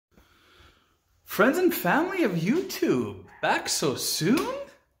Friends and family of YouTube, back so soon?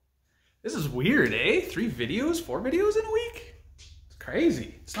 This is weird, eh? 3 videos, 4 videos in a week? It's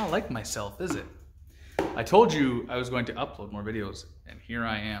crazy. It's not like myself, is it? I told you I was going to upload more videos, and here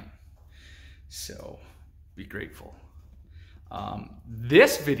I am. So, be grateful.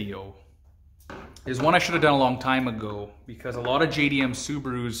 This video is one I should have done a long time ago because a lot of JDM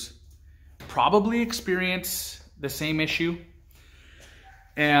Subarus probably experience the same issue.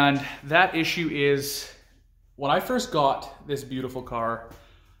 And that issue is, when I first got this beautiful car,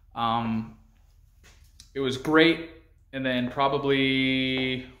 it was great, and then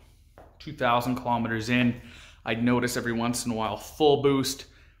probably 2,000 kilometers in, I'd notice every once in a while, full boost,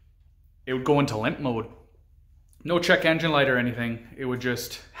 it would go into limp mode. No check engine light or anything, it would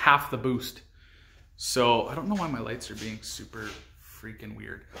just half the boost. So I don't know why my lights are being super freaking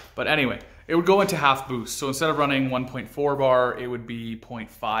weird. But anyway, it would go into half boost. So instead of running 1.4 bar, it would be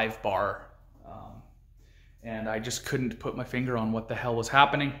 0.5 bar. And I just couldn't put my finger on what the hell was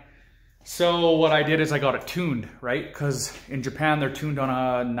happening. So what I did is I got it tuned, right? Because in Japan, they're tuned on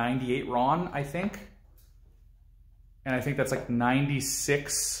a 98 RON, I think. And I think that's like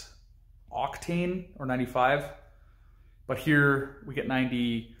 96 octane or 95. But here we get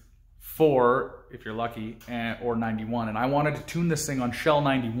 94 if you're lucky, or 91. And I wanted to tune this thing on Shell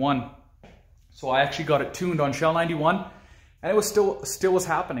 91. So I actually got it tuned on Shell 91, and it was still was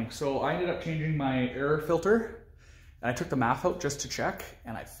happening. So I ended up changing my air filter, and I took the MAF out just to check,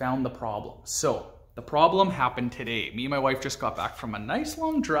 and I found the problem. So the problem happened today. Me and my wife just got back from a nice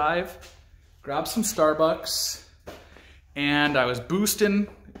long drive, grabbed some Starbucks, and I was boosting.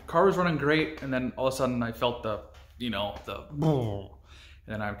 The car was running great, and then all of a sudden I felt the boom.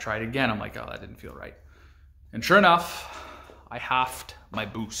 And then I tried again. I'm like, oh, that didn't feel right. And sure enough, I halved my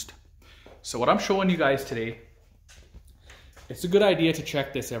boost. So what I'm showing you guys today, it's a good idea to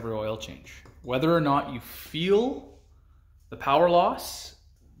check this every oil change. Whether or not you feel the power loss,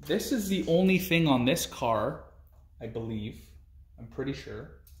 this is the only thing on this car, I believe. I'm pretty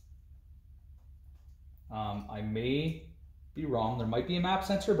sure. I may be wrong. There might be a MAP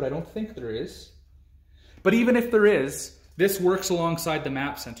sensor, but I don't think there is. But even if there is, this works alongside the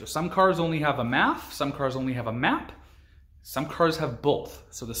MAP sensor. Some cars only have a MAF, some cars only have a MAP, some cars have both.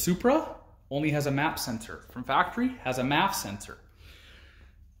 So the Supra only has a MAP sensor. From factory, has a MAF sensor.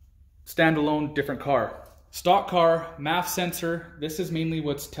 Standalone, different car. Stock car, MAF sensor. This is mainly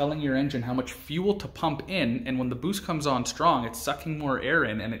what's telling your engine how much fuel to pump in, and when the boost comes on strong, it's sucking more air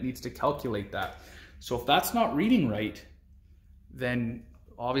in, and it needs to calculate that. So if that's not reading right, then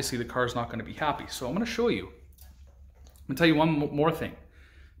obviously the car's not going to be happy. So I'm going to show you. I'm gonna tell you one more thing.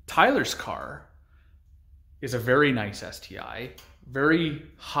 Tyler's car is a very nice STI, very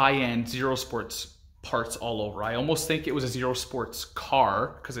high-end Zero Sports parts all over. I almost think it was a Zero Sports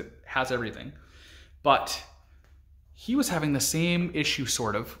car because it has everything. But he was having the same issue,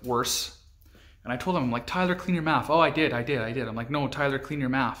 sort of, worse. And I told him, I'm like, Tyler, clean your MAF. Oh, I did. I'm like, no, Tyler, clean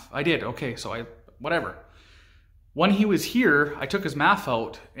your MAF. I did. Okay, so whatever. When he was here, I took his MAF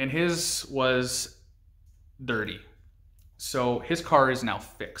out and his was dirty. So his car is now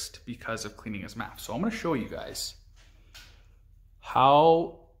fixed because of cleaning his MAF. So I'm going to show you guys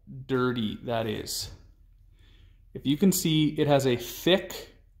how dirty that is. If you can see, it has a thick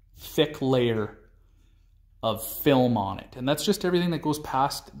layer of film on it. And that's just everything that goes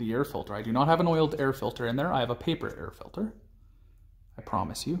past the air filter. I do not have an oiled air filter in there. I have a paper air filter. I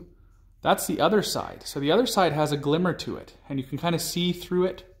promise you. That's the other side. So the other side has a glimmer to it. And you can kind of see through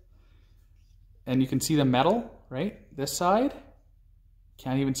it. And you can see the metal, right? This side,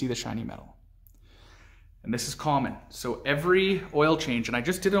 can't even see the shiny metal. And this is common. So every oil change, and I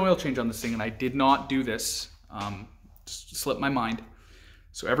just did an oil change on this thing and I did not do this, just slipped my mind.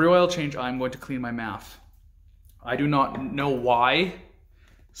 So every oil change, I'm going to clean my MAF. I do not know why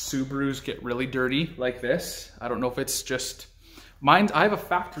Subarus get really dirty like this. I don't know if it's just, I have a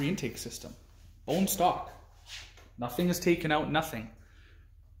factory intake system, bone stock. Nothing is taken out, nothing.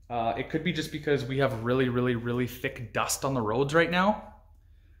 It could be just because we have really thick dust on the roads right now.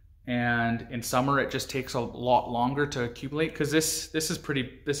 And in summer, it just takes a lot longer to accumulate because this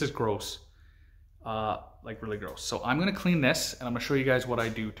is gross. Like really gross. So I'm gonna clean this and I'm gonna show you guys what I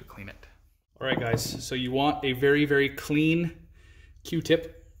do to clean it. All right, guys, so you want a very clean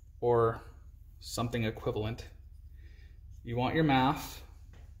Q-tip or something equivalent. You want your MAF.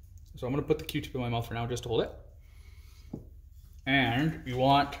 So I'm gonna put the Q-tip in my mouth for now just to hold it. And you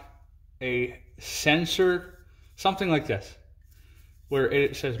want a sensor, something like this, where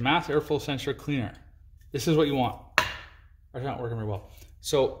it says MAF Airflow Sensor Cleaner. This is what you want. It's not working very well.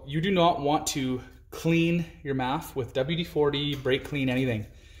 So you do not want to clean your MAF with WD-40, brake clean, anything.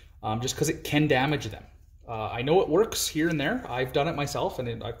 just because it can damage them. I know it works here and there. I've done it myself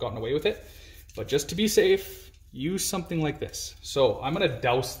and I've gotten away with it. But just to be safe, use something like this. So I'm gonna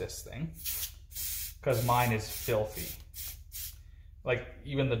douse this thing because mine is filthy. Like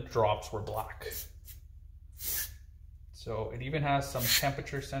even the drops were black. So it even has some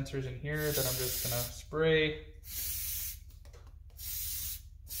temperature sensors in here that I'm just gonna spray.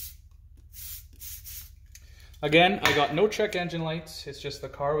 Again, I got no check engine lights. It's just the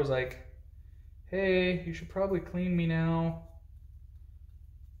car was like, hey, you should probably clean me now.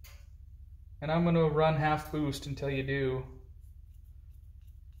 And I'm gonna run half boost until you do.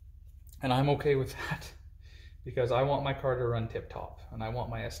 And I'm okay with that because I want my car to run tip top and I want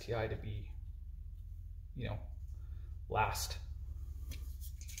my STI to be, you know, last.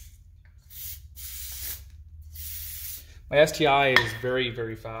 My STI is very,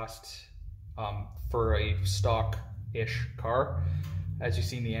 very fast for a stock-ish car. As you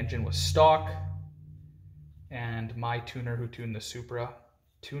seen, the engine was stock and my tuner who tuned the Supra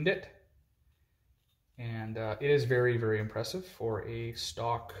tuned it. And it is very, very impressive for a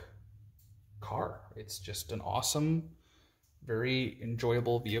stock car. It's just an awesome, very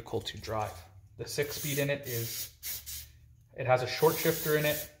enjoyable vehicle to drive. The 6-speed in it it has a short shifter in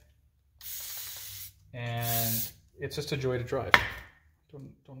it, and it's just a joy to drive.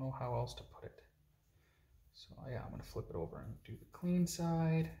 Don't know how else to put it. So yeah, I'm gonna flip it over and do the clean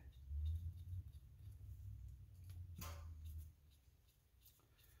side.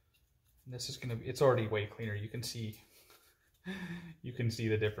 And this is gonna be, it's already way cleaner. You can see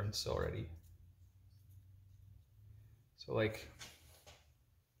the difference already.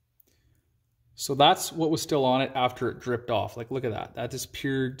 So that's what was still on it after it dripped off. Like, look at that. That is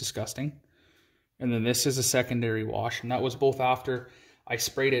pure disgusting. And then this is a secondary wash. And that was both after I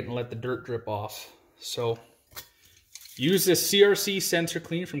sprayed it and let the dirt drip off. So use this CRC sensor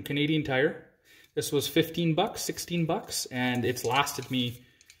clean from Canadian Tire. This was 15 bucks, 16 bucks. And it's lasted me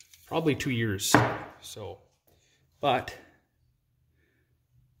probably 2 years. So, but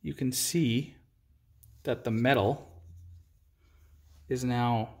you can see that the metal is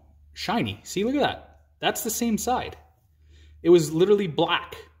now shiny. See, look at that. That's the same side. It was literally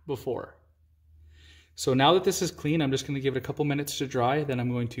black before. So now that this is clean, I'm just going to give it a couple minutes to dry. Then I'm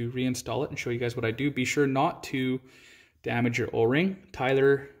going to reinstall it and show you guys what I do. Be sure not to damage your O-ring.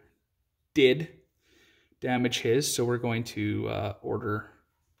 Tyler did damage his, so we're going to order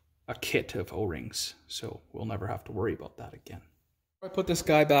a kit of O-rings. So we'll never have to worry about that again. Before I put this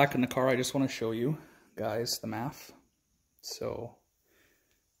guy back in the car, I just want to show you guys the MAF. So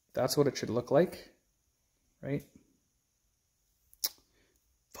that's what it should look like, right?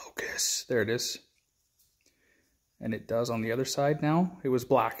 Focus. There it is. And it does on the other side now. It was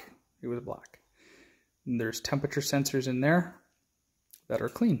black. It was black. And there's temperature sensors in there that are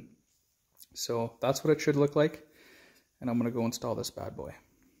clean. So that's what it should look like. And I'm going to go install this bad boy.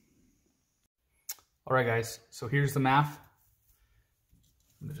 All right, guys. So here's the MAF.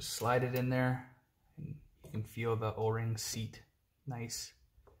 I'm going to just slide it in there. And you can feel the O-ring seat. Nice.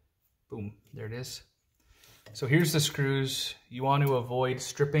 Boom, there it is. So here's the screws. You want to avoid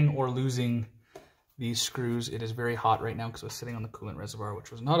stripping or losing these screws. It is very hot right now because it was sitting on the coolant reservoir,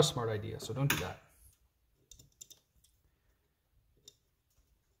 which was not a smart idea, so don't do that.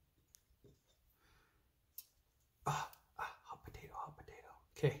 Hot potato, hot potato.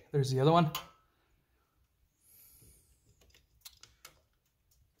 Okay, there's the other one.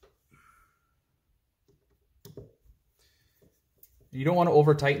 You don't want to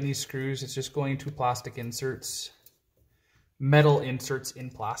over tighten these screws. It's just going into plastic inserts, metal inserts in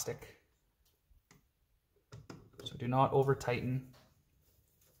plastic. So do not over tighten,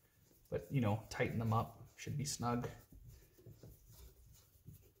 but you know, tighten them up. Should be snug.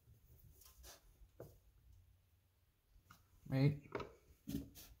 Right?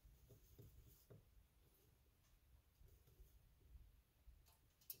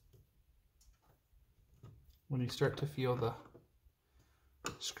 When you start to feel the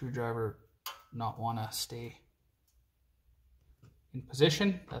screwdriver not want to stay in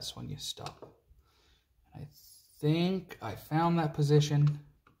position, that's when you stop. I think I found that position.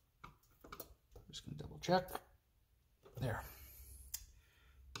 I'm just going to double check. There.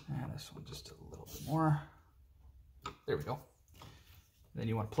 And this one just a little bit more. There we go. Then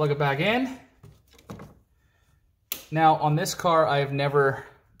you want to plug it back in. Now on this car, I've never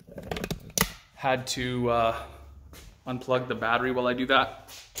had to unplug the battery while I do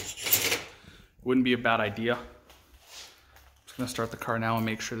that. Wouldn't be a bad idea. I'm just gonna start the car now and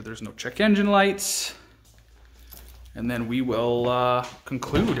make sure that there's no check engine lights. And then we will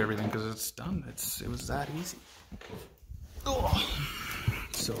conclude everything because it's done. It was that easy. Oh.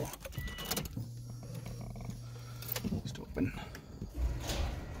 so just open.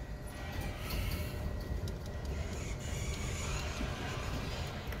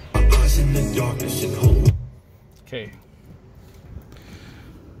 Okay,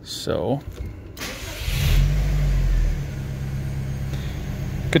 so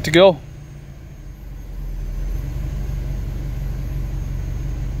good to go.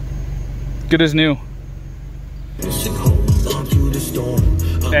 Good as new.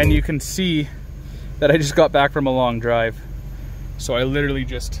 And you can see that I just got back from a long drive. So I literally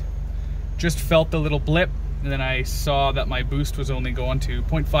just felt the little blip, and then I saw that my boost was only going to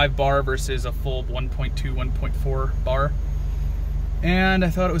 0.5 bar versus a full 1.2, 1.4 bar. And I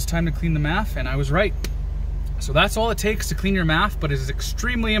thought it was time to clean the MAF, and I was right. So that's all it takes to clean your MAF, but it is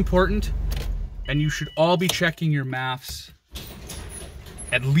extremely important, and you should all be checking your MAFs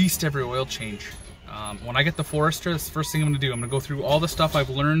at least every oil change. When I get the Forester, that's the first thing I'm gonna do. I'm gonna go through all the stuff I've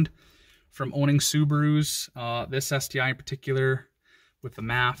learned from owning Subarus, this STI in particular, with the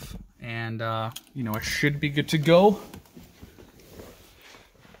MAF, and you know, it should be good to go.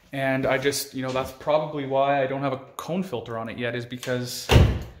 And I just, you know, that's probably why I don't have a cone filter on it yet, is because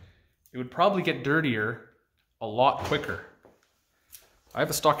it would probably get dirtier a lot quicker. I have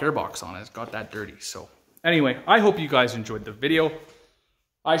a stock airbox on it, it's got that dirty. So anyway, I hope you guys enjoyed the video.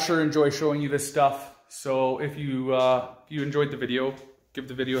 I sure enjoy showing you this stuff. So if you enjoyed the video, give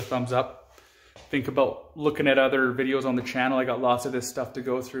the video a thumbs up. Think about looking at other videos on the channel. I got lots of this stuff to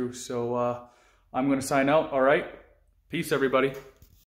go through. So I'm gonna sign out, all right? Peace, everybody.